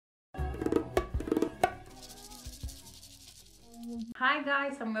Hi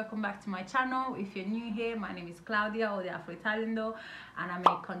guys, and welcome back to my channel. If you're new here, my name is Claudia, or the Afro Italian, and I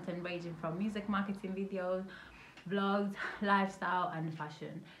make content ranging from music marketing videos, vlogs, lifestyle and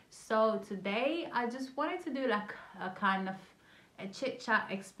fashion. So today I just wanted to do like a kind of a chit chat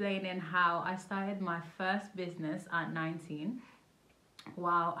explaining how I started my first business at 19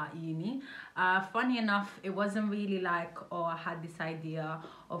 while at uni. Funny enough, it wasn't really like, oh, I had this idea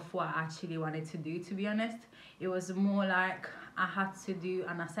of what I actually wanted to do, to be honest. It was more like I had to do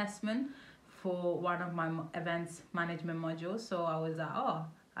an assessment for one of my events management modules. So I was like, oh,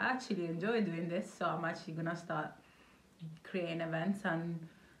 I actually enjoy doing this, so I'm actually gonna start creating events and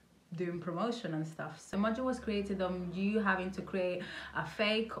doing promotion and stuff. So the module was created on you having to create a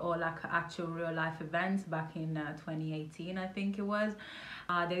fake or like actual real life events back in 2018, I think it was.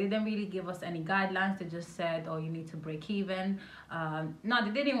 They didn't really give us any guidelines. They just said, oh, you need to break even. No,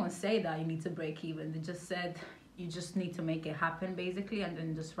 they didn't even say that you need to break even. They just said you just need to make it happen, basically, and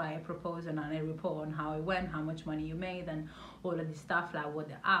then just write a proposal and a report on how it went, how much money you made, and all of this stuff, like what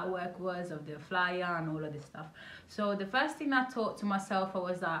the artwork was of the flyer and all of this stuff. So the first thing I thought to myself, I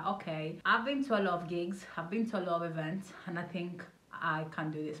was like, okay, I've been to a lot of gigs, I've been to a lot of events, and I think I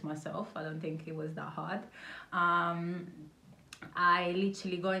can do this myself. I don't think it was that hard. I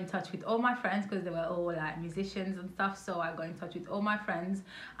literally got in touch with all my friends because they were all like musicians and stuff. So I got in touch with all my friends,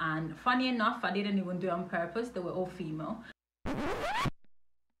 and funny enough, I didn't even do it on purpose. They were all female.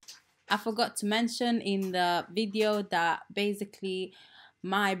 I forgot to mention in the video that basically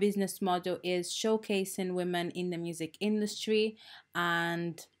my business model is showcasing women in the music industry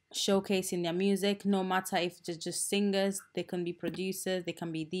and showcasing their music, no matter if they're just singers, they can be producers, they can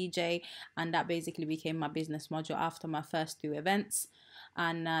be DJ, and that basically became my business module after my first 2 events.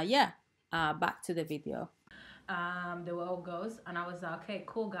 And back to the video. They were all girls, and I was like, okay,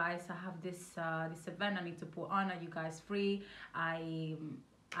 cool guys, I have this this event I need to put on. Are you guys free? I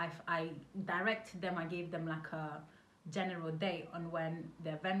directed them. I gave them like a general date on when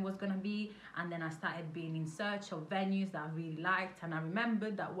the event was gonna be, and then I started being in search of venues that I really liked. And I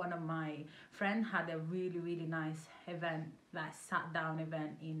remembered that one of my friends had a really nice event, like sat down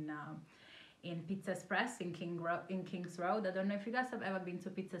event in Pizza's Press in King's Road. I don't know if you guys have ever been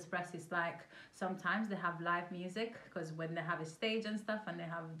to Pizza's Press. It's like sometimes they have live music, because when they have a stage and stuff, and they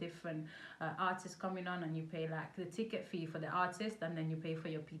have different artists coming on, and you pay like the ticket fee for the artist, and then you pay for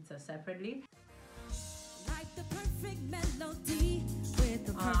your pizza separately. Like the perfect melody with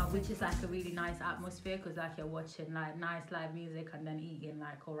the which is like a really nice atmosphere, because like you're watching like nice live music and then eating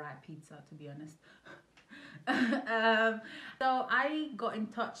like alright pizza, to be honest. So I got in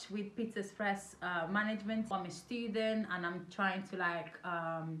touch with Pizza's Press management. I'm a student and I'm trying to like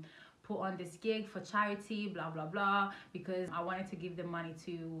put on this gig for charity, blah blah blah, because I wanted to give the money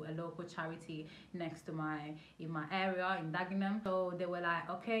to a local charity next to in my area in Dagenham. So they were like,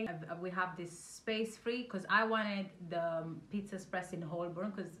 okay, we have this space free, because I wanted the Pizza's Press in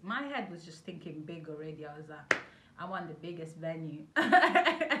Holborn, because my head was just thinking big already. I was like, I want the biggest venue.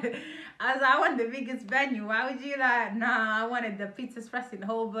 I want the biggest venue. Why would you like, nah, I wanted the Pizza's Press in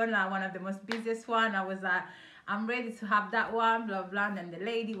Holborn, like one of the most busiest one. I was like, I'm ready to have that one, blah blah. And then the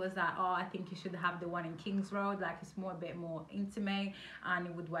lady was like, oh, I think you should have the one in King's Road, like it's more a bit more intimate and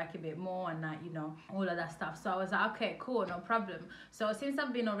it would work a bit more, and you know, all of that stuff. So I was like, okay, cool, no problem. So since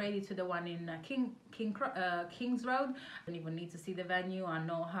I've been already to the one in King's Road, I don't even need to see the venue. I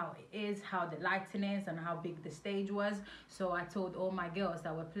know how it is, how the lighting is, and how big the stage was. So I told all my girls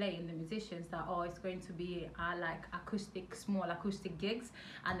that were playing, the musicians, that oh, it's going to be like small acoustic gigs.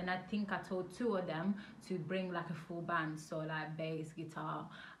 And then I think I told 2 of them to bring like a full band, so like bass, guitar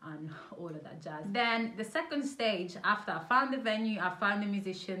and all of that jazz. Then the second stage, after I found the venue, I found the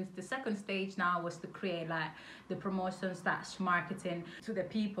musicians, the second stage now was to create like the promotion / marketing to the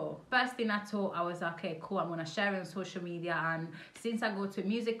people. First thing I thought, I was okay, cool, I'm gonna share it on social media. And since I go to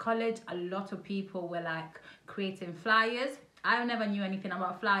music college, a lot of people were like creating flyers. I never knew anything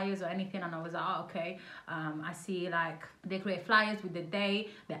about flyers or anything, and I was like, oh, okay. I see like they create flyers with the day,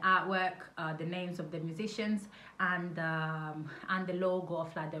 the artwork, the names of the musicians, and the logo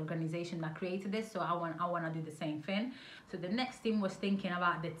of like the organization that created this. So I want to do the same thing. So the next thing was thinking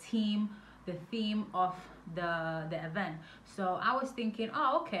about the theme of the event. So I was thinking,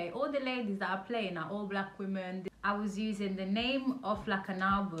 oh, okay, all the ladies that are playing are all black women. I was using the name of like an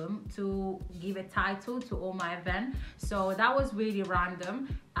album to give a title to all my event. So that was really random.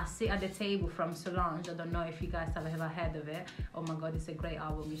 I sit at the table from Solange. I don't know if you guys have ever heard of it. Oh my god, it's a great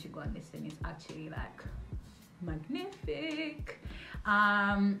album, you should go and listen. It's actually like magnific.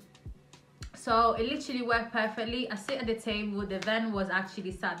 So it literally worked perfectly. I sit at the table. The event was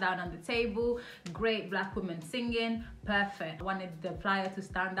actually sat down on the table. Great black women singing. Perfect. I wanted the flyer to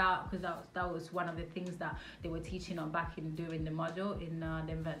stand out because that was one of the things that they were teaching on back in during the module in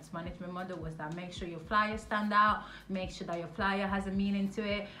the events management module, was that make sure your flyer stand out, make sure that your flyer has a meaning to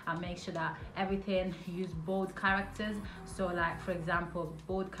it, and make sure that everything use bold characters. So like for example,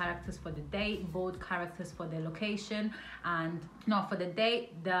 bold characters for the date, bold characters for the location, and not for the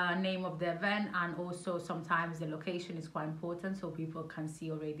date, the name of the event, and also sometimes the location is quite important so people can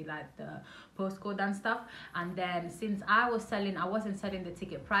see already like the postcode and stuff. And then since I wasn't selling the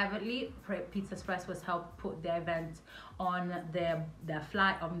ticket privately, Pizza Express was help put the event on the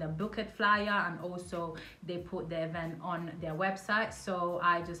fly on the booklet flyer, and also they put the event on their website. So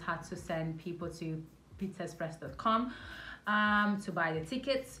I just had to send people to pizzaexpress.com to buy the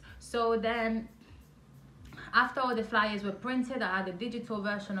tickets. So then after all the flyers were printed, I had a digital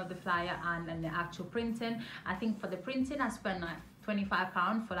version of the flyer and then the actual printing. I think for the printing I spent like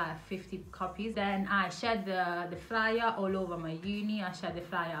 £25 for like 50 copies. Then I shared the flyer all over my uni. I shared the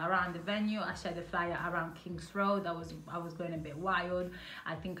flyer around the venue. I shared the flyer around King's Road. I was going a bit wild.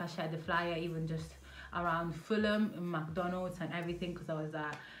 I think I shared the flyer even just around Fulham, McDonald's and everything, because I was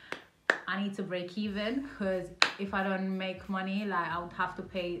like, I need to break even, because if I don't make money, like I would have to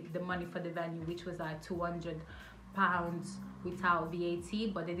pay the money for the venue, which was like £200 without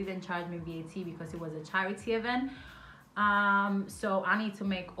VAT, but they didn't charge me VAT because it was a charity event. So I need to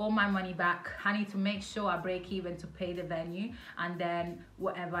make all my money back. I need to make sure I break even to pay the venue, and then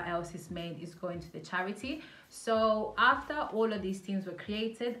whatever else is made is going to the charity. So after all of these things were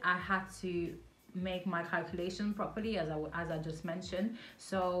created, I had to make my calculation properly, as I just mentioned.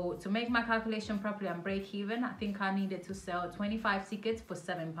 So to make my calculation properly and break even, I think I needed to sell 25 tickets for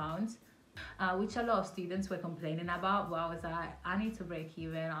 £7, which a lot of students were complaining about, but I was like, I need to break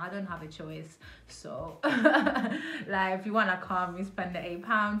even, I don't have a choice. So like if you want to come, you spend the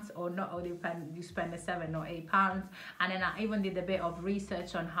 £8 or not, or you spend the £7 or £8. And then I even did a bit of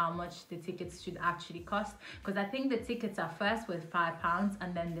research on how much the tickets should actually cost, because I think the tickets at first was £5,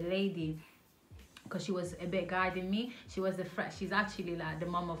 and then the lady, because she was a bit guiding me, she's actually like the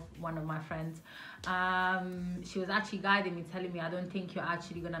mom of one of my friends. She was actually guiding me, telling me, I don't think you're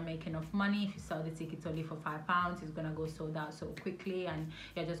actually gonna make enough money if you sell the tickets only for £5. It's gonna go sold out so quickly, and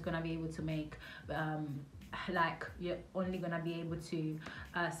you're just gonna be able to make like you're only gonna be able to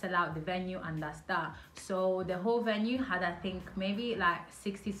sell out the venue, and that's that. So the whole venue had, I think, maybe like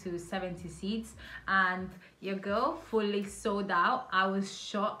 60 to 70 seats, and your girl fully sold out. I was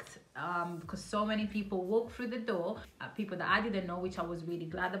shocked because so many people walked through the door, people that I didn't know, which I was really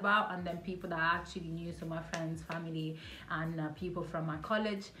glad about, and then people that I actually knew, so my friends, family, and people from my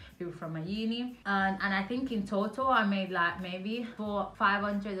college, people from my uni. And I think in total I made like maybe for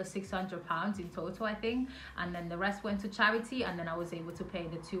 £500 or £600 in total, I think, and then the rest went to charity, and then I was able to pay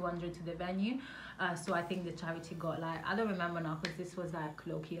the 200 to the venue. So I think the charity got like, I don't remember now because this was like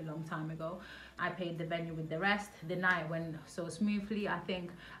low-key a long time ago. I paid the venue with the rest. The night went so smoothly. I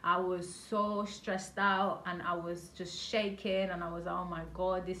think I was so stressed out and I was just shaking, and I was, oh my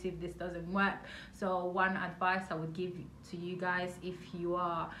god, if this doesn't work. So one advice I would give to you guys, if you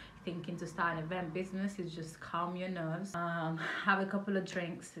are thinking to start an event business, is just calm your nerves. Have a couple of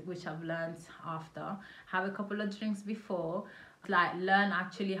drinks, which I've learned after. Have a couple of drinks before, like learn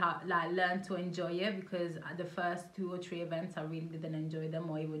to enjoy it, because the first 2 or 3 events I really didn't enjoy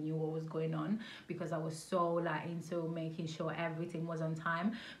them or even knew what was going on, because I was so like into making sure everything was on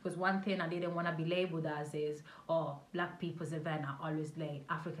time. Because one thing I didn't want to be labeled as is, oh, black people's event are always late,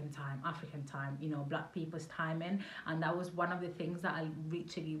 African time, you know, black people's timing. And that was one of the things that I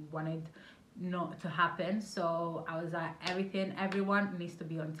literally wanted not to happen. So I was like, everyone needs to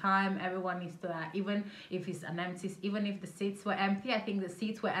be on time, everyone needs to even if it's an empty, even if the seats were empty. I think the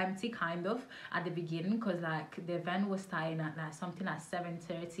seats were empty kind of at the beginning, because like the event was starting at like something at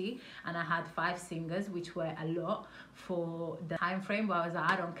 7:30, and I had 5 singers, which were a lot for the time frame, but I was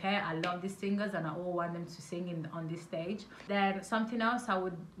like, I don't care, I love these singers and I all want them to sing on this stage. Then something else I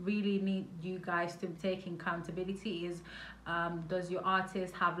would really need you guys to take accountability is, does your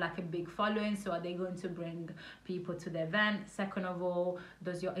artist have like a big following? So are they going to bring people to the event? Second of all,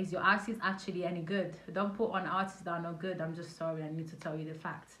 is your artist actually any good? Don't put on artists that are not good. I'm just sorry, I need to tell you the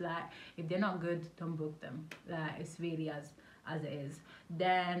facts. Like, if they're not good, don't book them. Like, it's really as it is.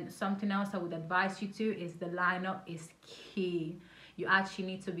 Then something else I would advise you to is the lineup is key. You actually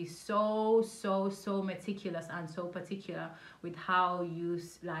need to be so meticulous and so particular with how you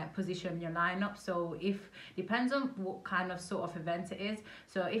like position your lineup. So if depends on what kind of sort of event it is.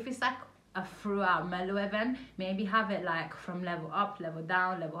 So if it's like a throughout mellow event. Maybe have it like from level up, level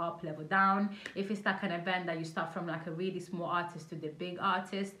down, level up, level down. If it's like an event that you start from like a really small artist to the big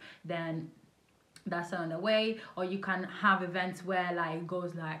artist, then that's on the way. Or you can have events where like it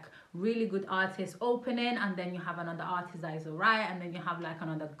goes like really good artist opening, and then you have another artist that is alright, and then you have like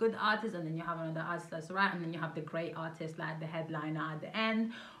another good artist, and then you have another artist that's alright, and then you have the great artist like the headliner at the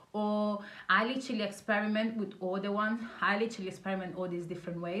end. Or I literally experiment with all the ones. I literally experiment all these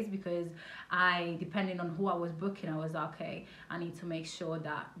different ways, because depending on who I was booking, I was okay, I need to make sure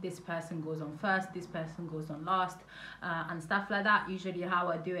that this person goes on first, this person goes on last, and stuff like that. Usually how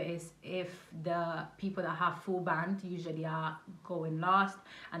I do it is, if the people that have full band usually are going last,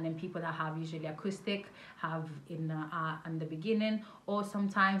 and then people that have usually acoustic have in the beginning, or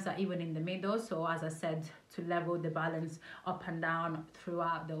sometimes are even in the middle. So as I said, to level the balance up and down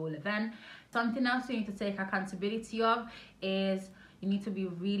throughout the whole event. Something else you need to take accountability of is you need to be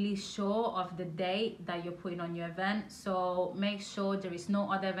really sure of the date that you're putting on your event. So make sure there is no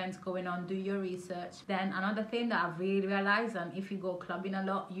other events going on. Do your research. Then another thing that I've really realized, and if you go clubbing a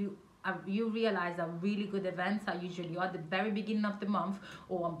lot, you realize that really good events are usually at the very beginning of the month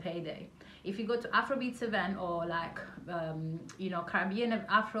or on payday. If you go to Afrobeats event or like Afro-Caribbean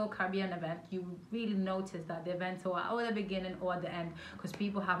event, you really notice that the events are at the beginning or at the end, because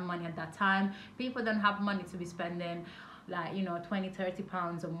people have money at that time. People don't have money to be spending like 20-30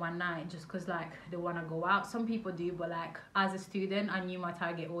 pounds on one night just because like they want to go out. Some people do, but like as a student, I knew my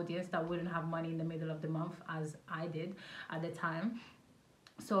target audience that wouldn't have money in the middle of the month, as I did at the time.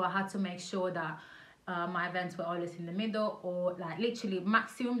 So I had to make sure that my events were always in the middle, or like literally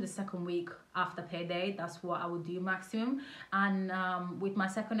maximum the second week after payday. That's what I would do maximum. And with my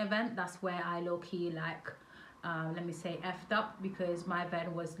second event, that's where I low-key like let me say effed up, because my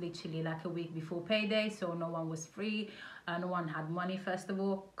event was literally like a week before payday, so no one was free, no one had money, first of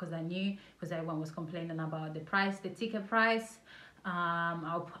all, because everyone was complaining about the ticket price.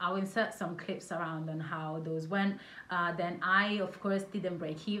 I'll insert some clips around on how those went. Then I of course didn't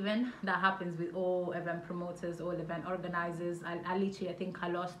break even. That happens with all event promoters, all event organizers. I think I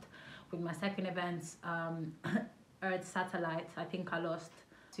lost with my second event, Earth Satellite. I think I lost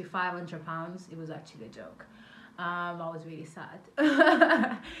to £500. It was actually a joke. I was really sad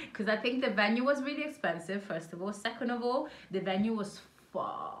because I think the venue was really expensive, first of all. Second of all, the venue was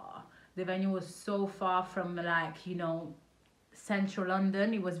far. The venue was so far from like central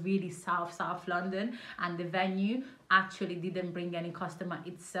London. It was really south London, and the venue actually didn't bring any customer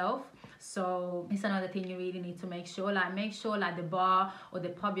itself. So it's another thing you really need to make sure like the bar or the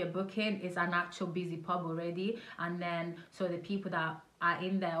pub you're booking is an actual busy pub already, and then so the people that are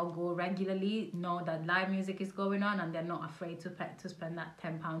in there or go regularly know that live music is going on, and they're not afraid to spend that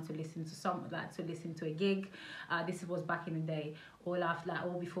 £10 to listen to a gig. This was back in the day, all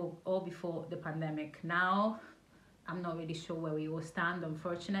before the pandemic. Now I'm not really sure where we all stand,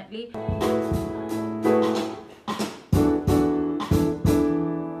 unfortunately.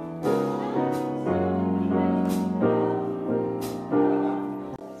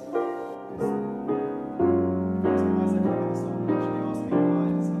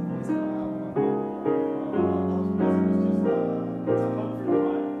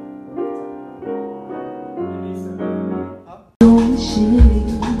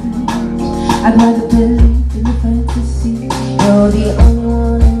 I'd rather believe in the fantasy. You're the only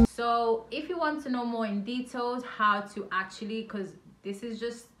one. So if you want to know more in details how to actually, because this is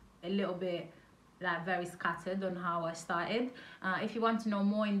just a little bit like very scattered on how I started. If you want to know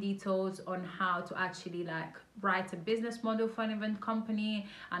more in details on how to actually like write a business model for an event company,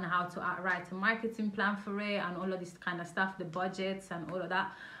 and how to write a marketing plan for it, and all of this kind of stuff, the budgets and all of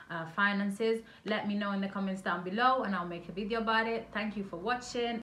that, finances, let me know in the comments down below, and I'll make a video about it. Thank you for watching.